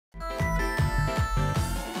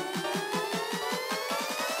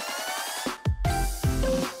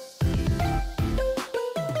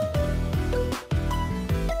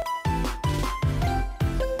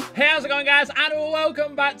Hey, how's it going, guys? And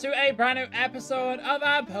welcome back to a brand new episode of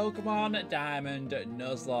our Pokemon Diamond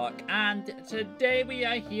Nuzlocke. And today we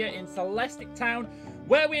are here in Celestic Town,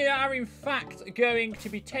 where we are in fact going to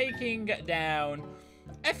be taking down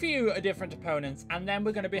a few different opponents, and then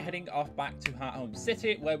we're going to be heading off back to our home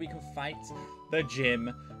city, where we can fight the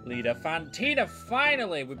gym leader, Fantina.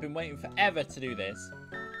 Finally, we've been waiting forever to do this.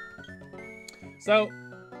 So,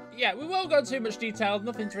 yeah, we won't go into too much detail.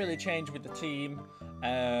 Nothing's really changed with the team.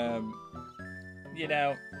 You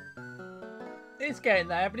know, he's getting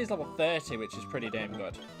there, but he's level 30, which is pretty damn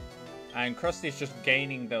good. And Krusty's just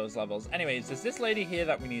gaining those levels. Anyways, there's this lady here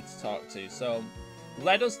that we need to talk to, so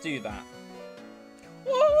let us do that.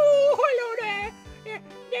 Oh, hello there.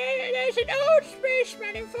 There's an old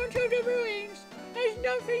spaceman in front of the ruins. There's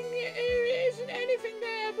nothing, isn't anything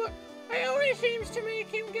there, but it always seems to make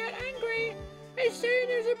him get angry. As soon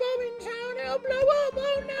as a bomb in town, it'll blow up.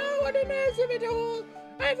 Oh no, what the nerves of it all.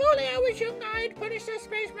 If only I was young, I'd punish the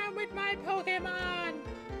spaceman with my Pokemon.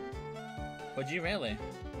 Would you really?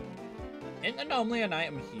 Isn't there normally an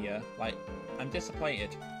item here? Like, I'm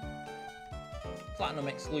disappointed. Platinum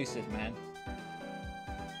exclusive, man.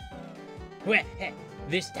 Well,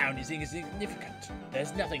 this town is insignificant.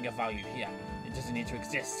 There's nothing of value here. It doesn't need to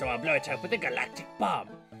exist, so I'll blow it up with a galactic bomb.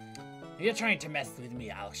 If you're trying to mess with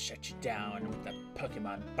me, I'll shut you down with the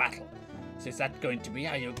Pokemon battle. So is that going to be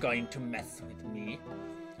how you're going to mess with me?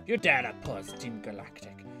 You dare oppose Team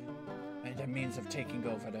Galactic and a means of taking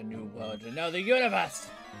over the new world and the universe?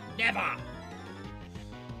 Never!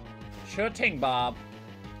 Sure thing, Bob.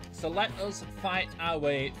 So let us fight our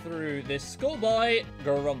way through this schoolboy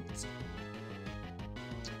Grunt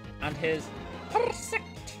and his Parasect.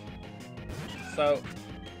 So,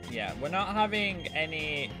 yeah, we're not having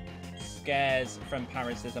any scares from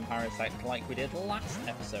Parasites and Parasect like we did last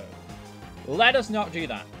episode. Let us not do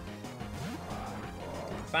that.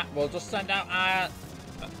 In fact, we'll just send out our...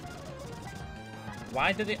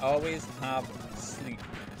 Why do they always have sleep?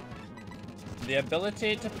 The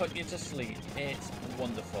ability to put you to sleep. It's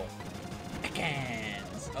wonderful. Again.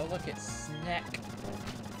 Oh look, it's Snack.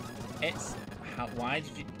 It's... How, why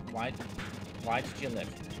did you live?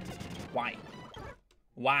 Why?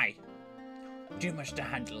 Why? Too much to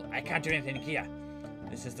handle. I can't do anything here.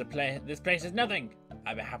 This is the place. This place is nothing.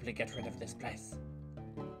 I will happily get rid of this place.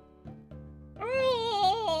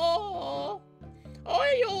 Oh,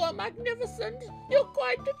 you are magnificent. You're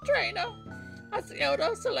quite the trainer. As the elder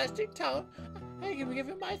of Celestic Town, I can give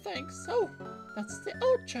him my thanks. Oh, that's the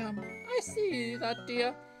old charm. I see that,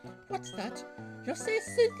 dear. What's that? You say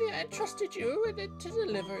Cynthia entrusted you with it to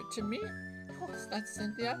deliver it to me? Oh, that's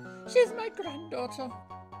Cynthia. She's my granddaughter.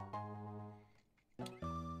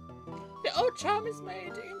 The old charm is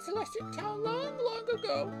made in Celestic Town long, long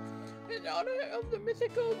ago in honor of the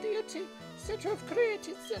mythical deity said to have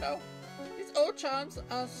created Sinnoh. These old charms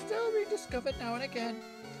are still rediscovered now and again.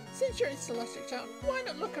 Since you're in Celestic Town, why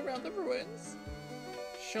not look around the ruins?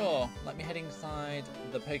 Sure, let me head inside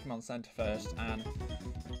the Pokemon Center first and,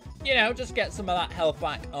 you know, just get some of that health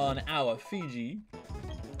back on our Fiji.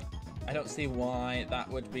 I don't see why that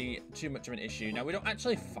would be too much of an issue. Now, we don't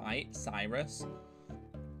actually fight Cyrus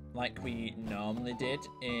like we normally did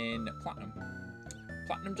in Platinum.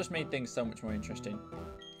 Platinum just made things so much more interesting.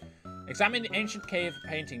 Examine the ancient cave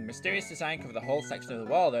painting. Mysterious design cover the whole section of the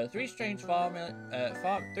wall. There are three strange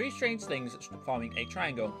things forming a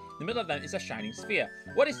triangle. In the middle of them is a shining sphere.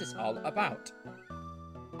 What is this all about?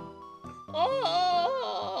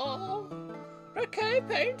 Oh, the cave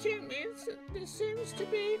painting means there seems to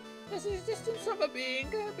be the existence of a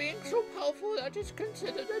being so powerful that is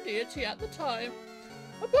considered a deity at the time.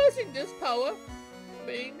 Opposing this power,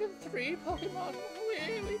 being three Pokemon,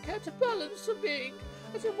 we kept a balance of being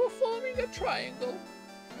as if we're forming a triangle.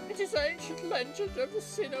 It is an ancient legend of the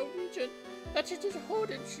Sinnoh region that it is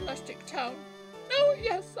held in Celestic Town. Oh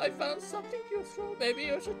yes, I found something useful. Maybe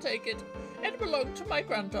you should take it. It belonged to my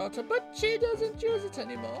granddaughter, but she doesn't use it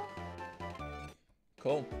anymore.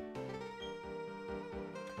 Cool.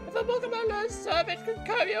 If a Pokemon learns surf, it can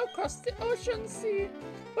carry you across the ocean sea.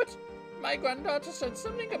 But my granddaughter said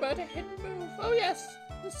something about a hidden move. Oh yes,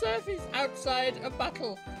 the surf is outside a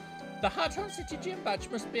battle. The Hearthorn City Gym badge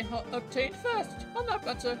must be obtained first. On that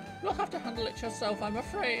matter, you'll have to handle it yourself, I'm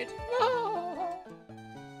afraid. Oh.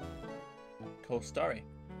 Cool story.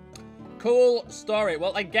 Cool story.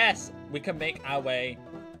 Well, I guess we can make our way...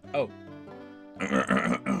 Oh.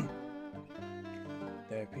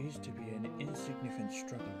 There appears to be an insignificant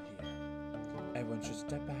struggle here. Everyone should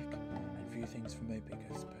step back and view things from a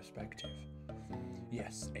bigger perspective.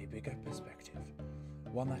 Yes, a bigger perspective.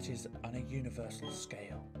 One that is on a universal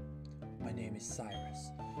scale. My name is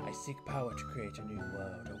Cyrus. I seek power to create a new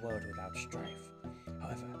world, a world without strife.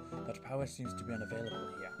 However, that power seems to be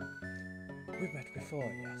unavailable here. We've met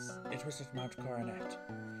before, yes. It was at Mount Coronet.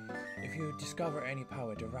 If you discover any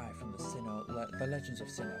power derived from the legends of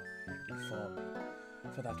Sinnoh, inform me.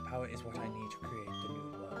 For that power is what I need to create the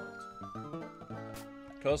new world.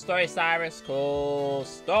 Cool story, Cyrus. Cool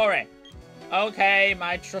story. Okay,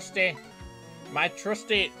 my trusty,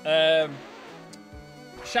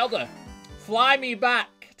 Shelder, fly me back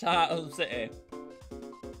to Hearthome City.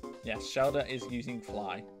 Yes, Shelder is using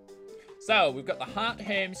fly. So, we've got the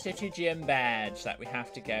Hearthome City Gym badge that we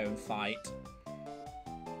have to go and fight.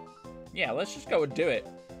 Yeah, let's just go and do it.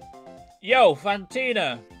 Yo,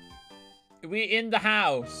 Fantina. We in the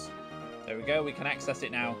house. There we go, we can access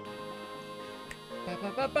it now.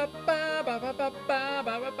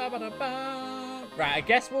 Right, I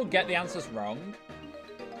guess we'll get the answers wrong.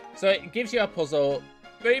 So it gives you a puzzle.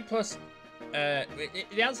 3 plus...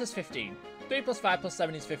 the answer's 15. 3 plus 5 plus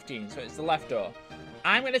 7 is 15, so it's the left door.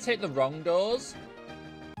 I'm going to take the wrong doors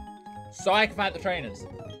so I can fight the trainers.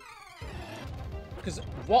 Because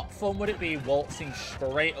what fun would it be waltzing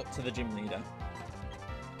straight up to the gym leader?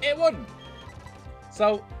 It wouldn't.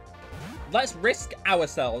 So, let's risk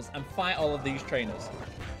ourselves and fight all of these trainers.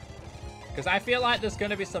 Because I feel like there's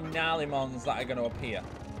going to be some gnarly mons that are going to appear.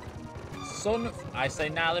 I say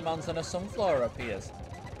gnarly mons and a sunflower appears.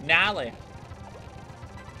 Gnarly.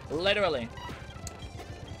 Literally.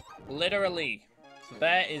 Literally. So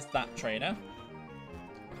there is that trainer.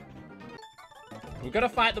 We've got to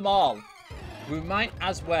fight them all. We might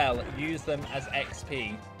as well use them as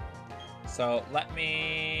XP. So let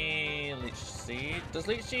me Leech Seed. Does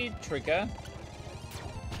Leech Seed trigger?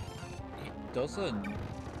 It doesn't.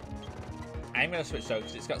 I'm gonna switch though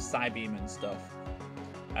because it's got Psybeam and stuff.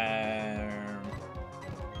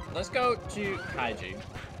 Let's go to Kaiju.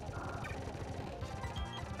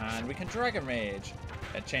 And we can Dragon Rage.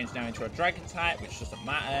 It changed now into a Dragon type, which doesn't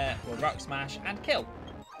matter. We'll Rock Smash and kill.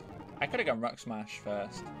 I could have gone Rock Smash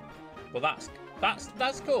first. Well, that's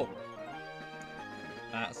cool.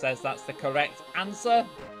 That says that's the correct answer.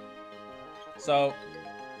 So,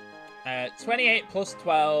 28 plus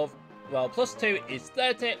 12, well, plus 2 is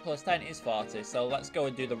 30, plus 10 is 40. So let's go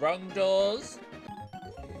and do the wrong doors.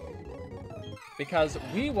 Because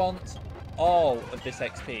we want all of this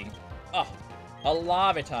XP. Oh, a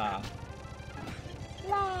Larvitar.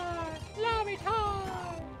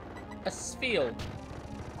 Larvitar. A Spheal.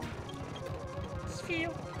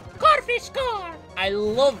 Spheal. Corfish Core. I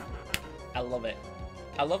love it.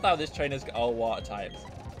 I love how this trainer's got all water types.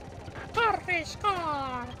 Corfish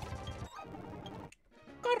Core.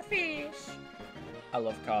 Corfish. I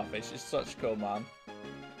love Corfish. It's such a cool man.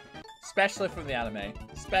 Especially from the anime.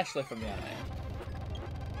 Especially from the anime.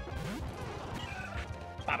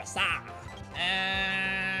 Babasa.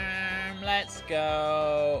 Let's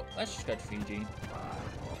go. Let's just go to Fiji.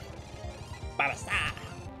 Babasa.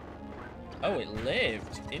 Oh, it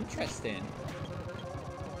lived. Interesting.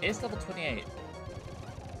 It's level 28.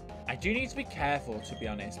 I do need to be careful, to be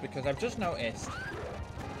honest, because I've just noticed,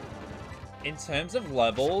 in terms of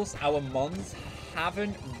levels, our mons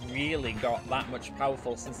haven't really got that much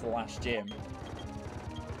powerful since the last gym.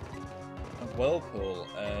 A Whirlpool?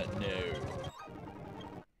 No.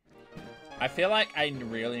 I feel like I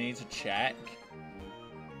really need to check.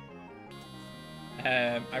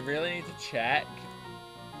 I really need to check.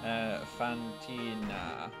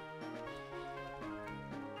 Fantina.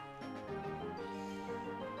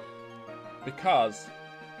 Because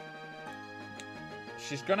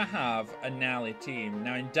she's going to have a gnarly team.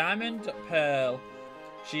 Now in Diamond Pearl,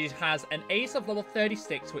 she has an ace of level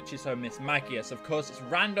 36, which is her Miss Magius. Of course, it's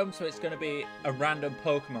random, so it's going to be a random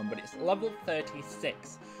Pokemon, but it's level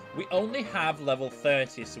 36. We only have level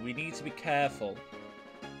 30, so we need to be careful.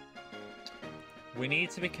 We need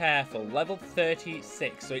to be careful. Level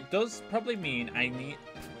 36, so it does probably mean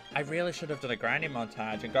I really should have done a grinding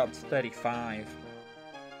montage and got up to 35.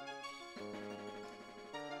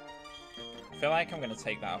 I feel like I'm going to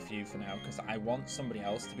take that off you for now, because I want somebody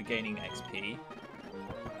else to be gaining XP.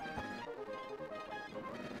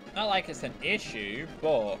 Not like it's an issue,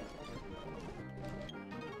 but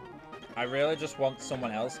I really just want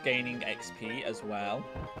someone else gaining XP as well.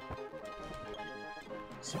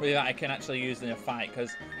 Somebody that I can actually use in a fight,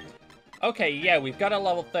 because, okay, yeah, we've got a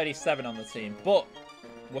level 37 on the team, but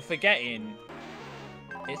we're forgetting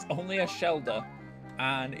it's only a Shelder,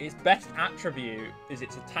 and its best attribute is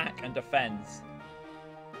its attack and defense.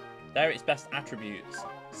 They're its best attributes.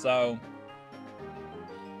 So,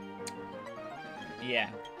 yeah,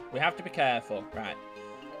 we have to be careful. Right.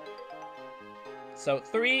 So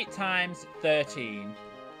 3 times 13.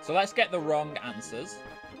 So let's get the wrong answers.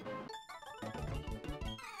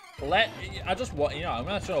 I just want, you know, I'm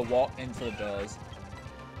gonna sort of walk into the doors.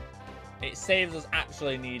 It saves us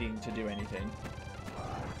actually needing to do anything.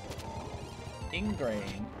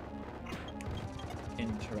 Ingrain.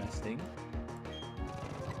 Interesting.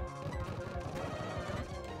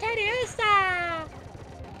 Tediosa!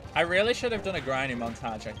 I really should have done a grinding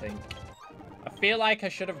montage, I think. I feel like I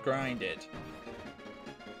should have grinded.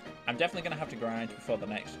 I'm definitely going to have to grind before the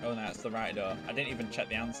next... Oh, no, it's the right door. I didn't even check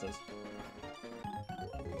the answers.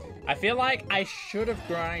 I feel like I should have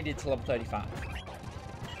grinded to level 35.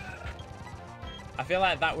 I feel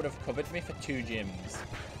like that would have covered me for 2 gyms.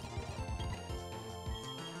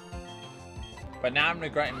 But now I'm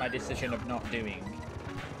regretting my decision of not doing.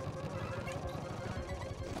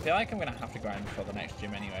 I feel like I'm going to have to grind before the next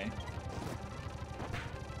gym anyway.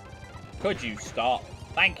 Could you stop?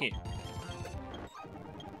 Thank you.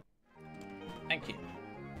 Thank you.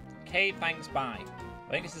 Okay, thanks, bye. I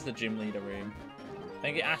think this is the gym leader room. I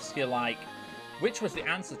think it asks you, like, which was the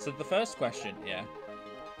answer to the first question? Yeah.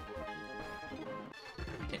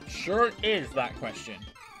 It sure is that question.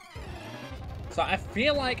 So I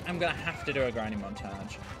feel like I'm going to have to do a grinding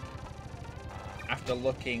montage. After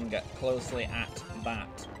looking closely at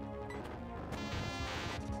that.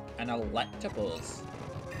 And electables.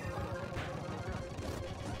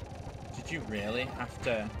 Did you really have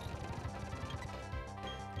to...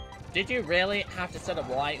 Did you really have to set up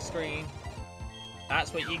light screen?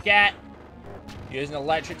 That's what you get. Using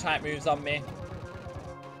electric type moves on me.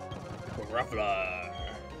 Gruffler.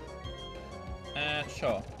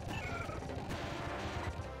 Sure.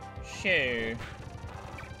 Sure.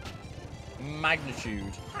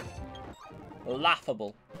 Magnitude.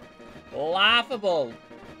 Laughable. Laughable.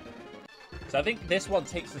 So I think this one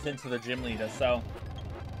takes us into the gym leader, so...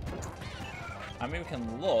 I mean, we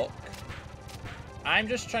can look. I'm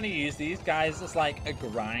just trying to use these guys as like a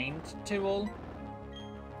grind tool.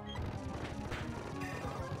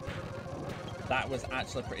 That was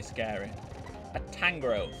actually pretty scary. A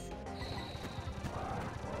Tangrowth.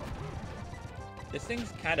 This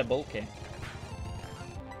thing's kind of bulky.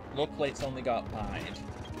 Luckily, it's only got hide.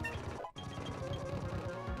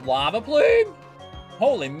 Lava Plume?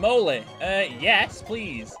 Holy moly. Yes,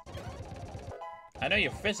 please. I know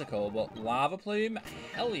you're physical, but Lava Plume?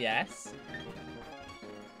 Hell yes.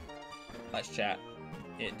 Let's chat.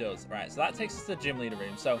 It does. Right, so that takes us to the gym leader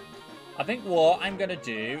room. So, I think what I'm going to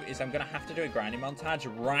do is I'm going to have to do a grinding montage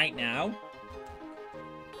right now.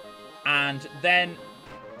 And then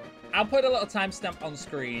I'll put a little timestamp on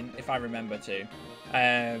screen if I remember to.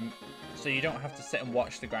 So you don't have to sit and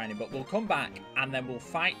watch the grinding. But we'll come back and then we'll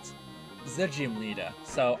fight the gym leader.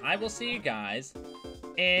 So I will see you guys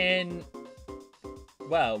in,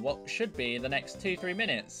 well, what should be the next 2-3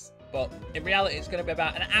 minutes. But in reality, it's going to be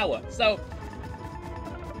about an hour. So,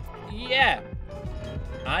 yeah.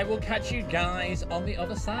 I will catch you guys on the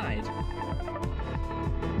other side.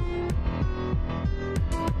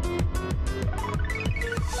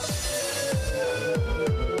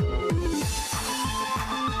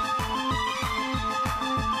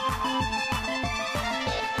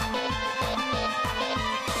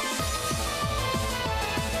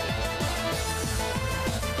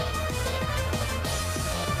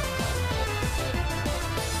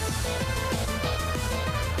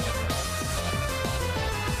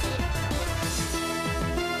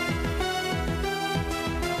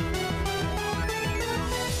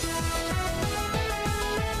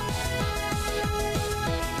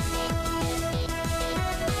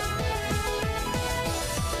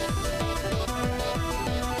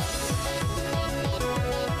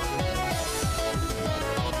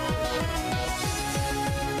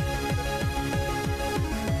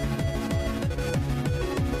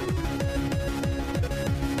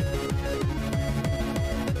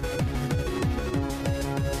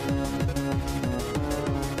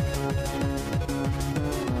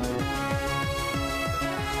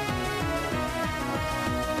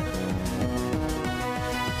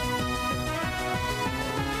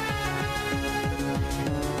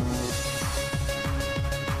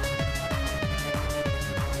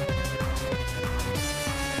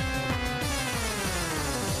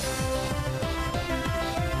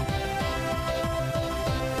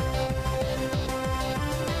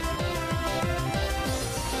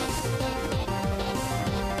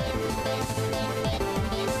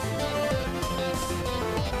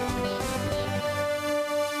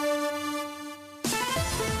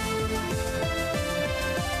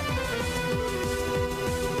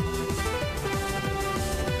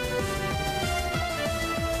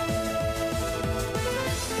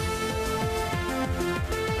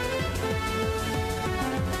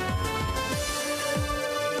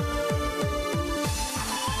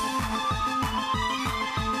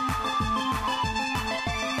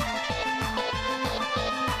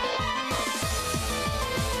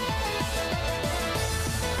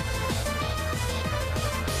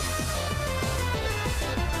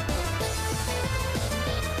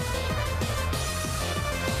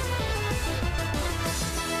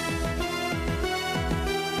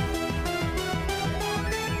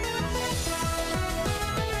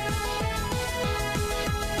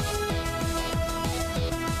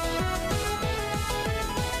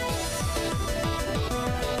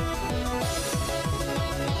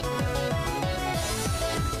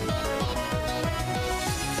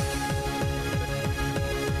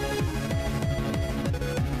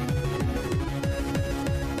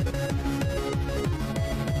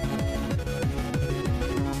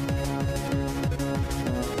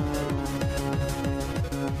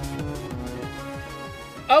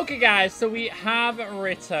 Okay, guys, so we have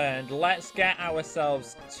returned. Let's get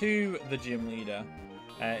ourselves to the gym leader.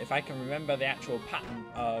 If I can remember the actual pattern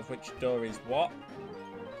of which door is what.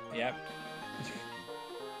 Yep.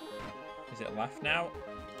 Is it left now?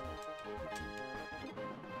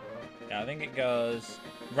 Yeah, I think it goes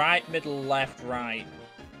right, middle, left, right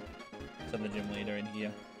to the gym leader in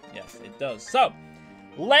here. Yes, it does. So,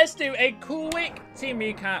 let's do a quick team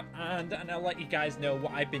recap, and I'll let you guys know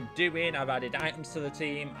what I've been doing. I've added items to the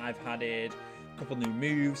team. I've added a couple new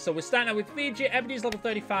moves. So we're starting out with Fiji. Everybody's level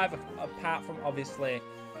 35, apart from, obviously,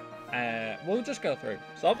 we'll just go through.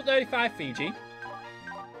 So level 35 Fiji.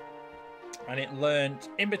 And it learned,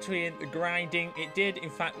 in between the grinding, it did, in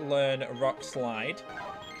fact, learn Rock Slide.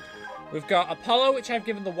 We've got Apollo, which I've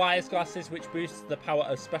given the Wise Glasses, which boosts the power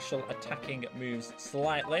of special attacking moves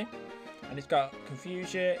slightly. And it's got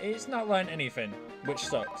Confusion. It's not learned anything, which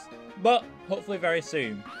sucks. But hopefully very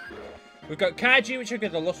soon. We've got Kaiju, which will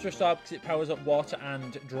get the Lustrous Orb because it powers up water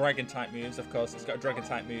and dragon type moves. Of course, it's got dragon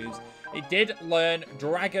type moves. It did learn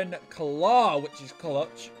Dragon Claw, which is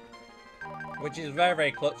clutch. Which is very,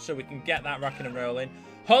 very clutch, so we can get that rocking and rolling.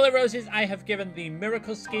 Holy Roses, I have given the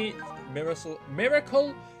Miracle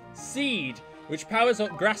Seed, which powers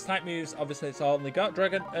up grass type moves. Obviously, it's only got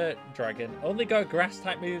only got grass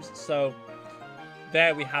type moves. So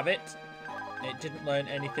there we have it. It didn't learn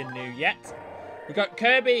anything new yet. We've got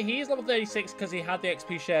Kirby. He's level 36 because he had the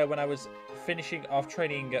XP share when I was finishing off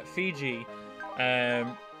training at Fiji.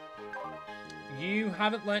 You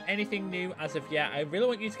haven't learned anything new as of yet. I really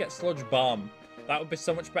want you to get Sludge Bomb. That would be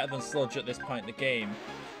so much better than Sludge at this point in the game.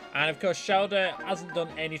 And of course, Shelder hasn't done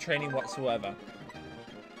any training whatsoever.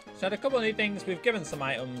 So a couple of new things. We've given some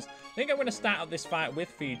items. I think I'm going to start out this fight with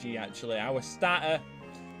Fiji, actually. Our starter.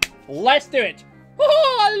 Let's do it.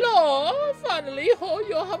 Oh, hello! Finally,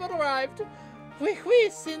 you have arrived.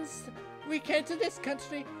 Since we came to this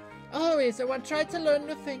country, always I want to try to learn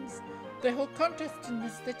new things. The whole contest in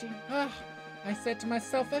this city. I said to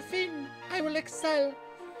myself, I will excel.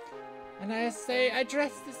 And I say, I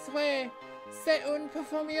dress this way. C'est une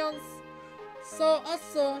performance. So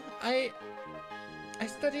also, I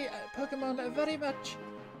study Pokemon very much.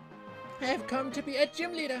 I have come to be a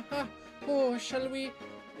gym leader. Shall we?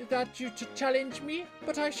 That you to challenge me,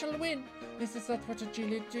 but I shall win. Is this not what a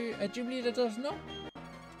gym leader does? No.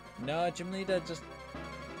 No, a gym leader just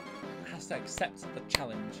has to accept the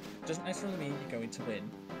challenge. Doesn't necessarily mean you're going to win.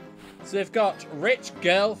 So we've got Rich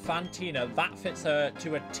Girl Fantina. That fits her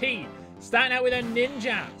to a T. Starting out with a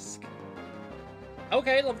Ninjask.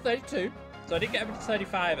 Okay, level 32. So I did get up to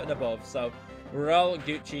 35 and above. So we're all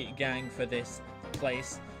Gucci gang for this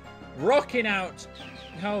place. Rocking out.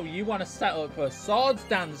 Oh, you want to set up a swords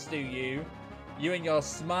dance, do you? You and your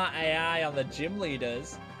smart AI on the gym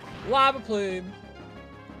leaders. Lava Plume.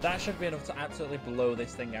 That should be enough to absolutely blow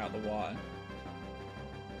this thing out of the water.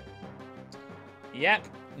 Yep.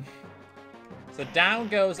 So down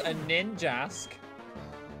goes a Ninjask.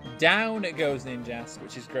 Down it goes Ninjask,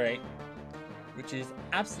 which is great. Which is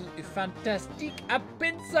absolutely fantastic. A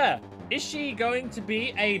Pinsir. Is she going to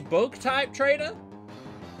be a bug type trainer?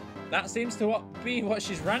 That seems to be what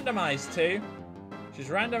she's randomized to. She's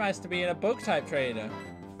randomized to being a bug type trainer.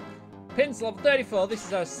 Pinsir level 34. This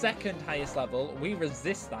is our second highest level. We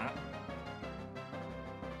resist that.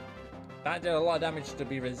 That did a lot of damage to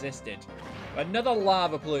be resisted. Another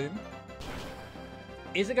Lava Plume.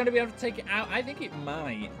 Is it going to be able to take it out? I think it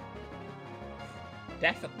might.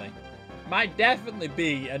 Definitely. Might definitely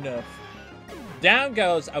be enough. Down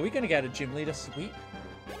goes... Are we going to get a gym leader sweep?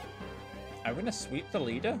 Are we going to sweep the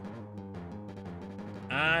leader?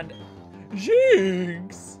 And...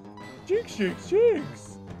 Jinx! Jinx, Jinx,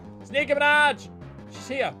 Jinx! Sneaky Minaj! She's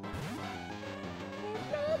here.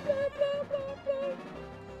 Blah, blah, blah, blah, blah.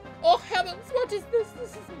 Oh heavens, what is this?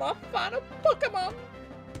 This is my final Pokemon!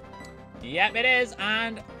 Yep, it is.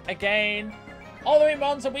 And again, all the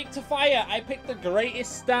Mons are weak to fire. I picked the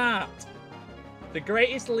greatest start. The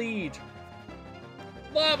greatest lead.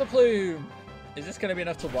 Lava Plume. Is this going to be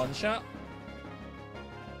enough to one-shot?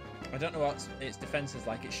 I don't know what its defense is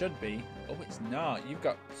like. It should be. Oh, it's not. You've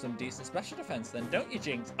got some decent special defense then, don't you,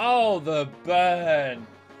 Jinx? Oh, the burn.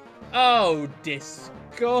 Oh,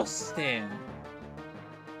 disgusting.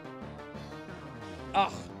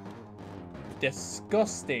 Oh,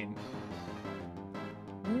 disgusting.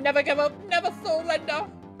 Never give up, never surrender.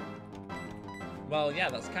 Well, yeah,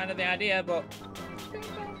 that's kind of the idea, but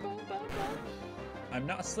I'm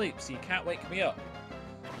not asleep, so you can't wake me up.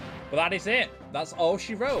 But that is it. That's all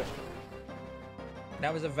she wrote.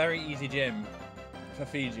 That was a very easy gym for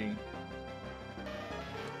Fiji.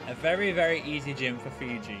 A very, very easy gym for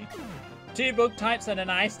Fiji. 2 bug types and an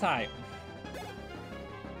ice type.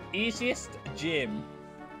 Easiest gym.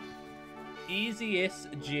 Easiest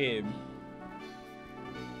gym.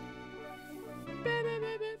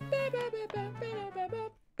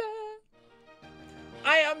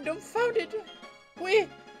 I am dumbfounded. We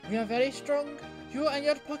are very strong. You and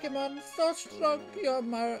your Pokemon so strong. Your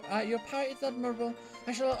power is admirable.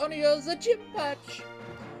 I shall honor you as a gym badge.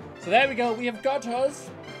 So there we go. We have got us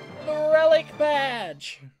the relic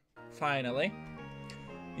badge. Finally.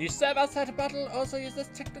 You serve outside a battle. Also use this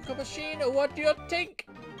technical machine. What do you think?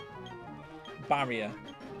 Barrier.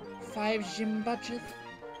 5 gym badges.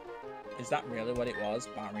 Is that really what it was?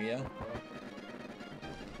 Barrier.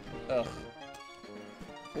 Ugh.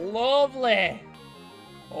 Lovely.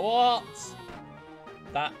 What?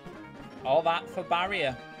 All that for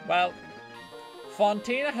barrier. Well,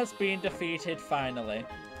 Fontina has been defeated finally.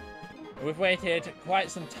 We've waited quite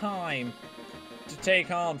some time to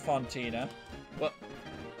take on Fontina. Well,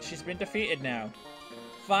 she's been defeated now.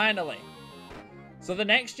 Finally. So the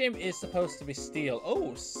next gym is supposed to be Steel.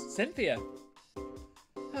 Oh, Cynthia.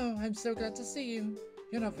 Oh, I'm so glad to see you.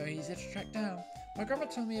 You're not very easy to track down. My grandma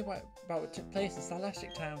told me about what took place in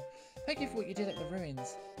Celestic Town. Thank you for what you did at the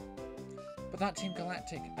ruins. But that Team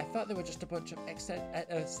Galactic, I thought they were just a bunch of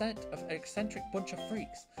eccentric bunch of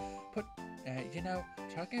freaks. But, you know,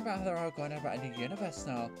 talking about how they're all going about a new universe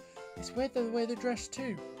now, it's weird the way they dress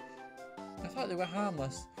too. I thought they were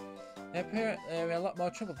harmless. They're apparently a lot more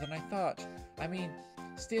trouble than I thought. I mean,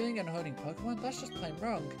 stealing and holding Pokemon, that's just plain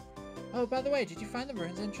wrong. Oh, by the way, did you find the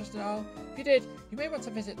ruins interesting at all? If you did, you may want to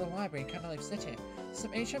visit the library in Canalave City.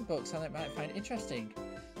 Some ancient books I might find interesting.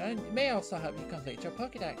 And it may also help you complete your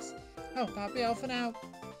Pokédex. Oh, that'll be all for now.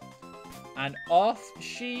 And off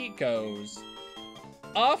she goes.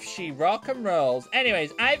 Off she rock and rolls.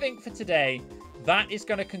 Anyways, I think for today, that is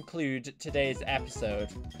going to conclude today's episode.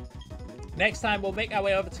 Next time, we'll make our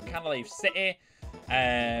way over to Canalave City.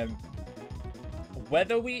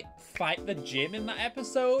 Whether we fight the gym in that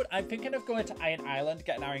episode, I'm thinking of going to Iron Island,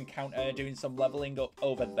 getting our encounter, doing some leveling up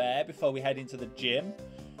over there before we head into the gym.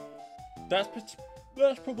 That's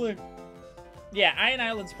probably... Yeah, Iron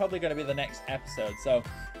Island's probably going to be the next episode. So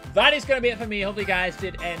that is going to be it for me. Hopefully you guys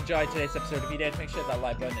did enjoy today's episode. If you did, make sure that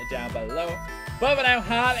like button down below. But for now,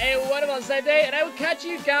 have a wonderful and safe day, and I will catch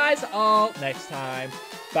you guys all next time.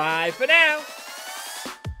 Bye for now.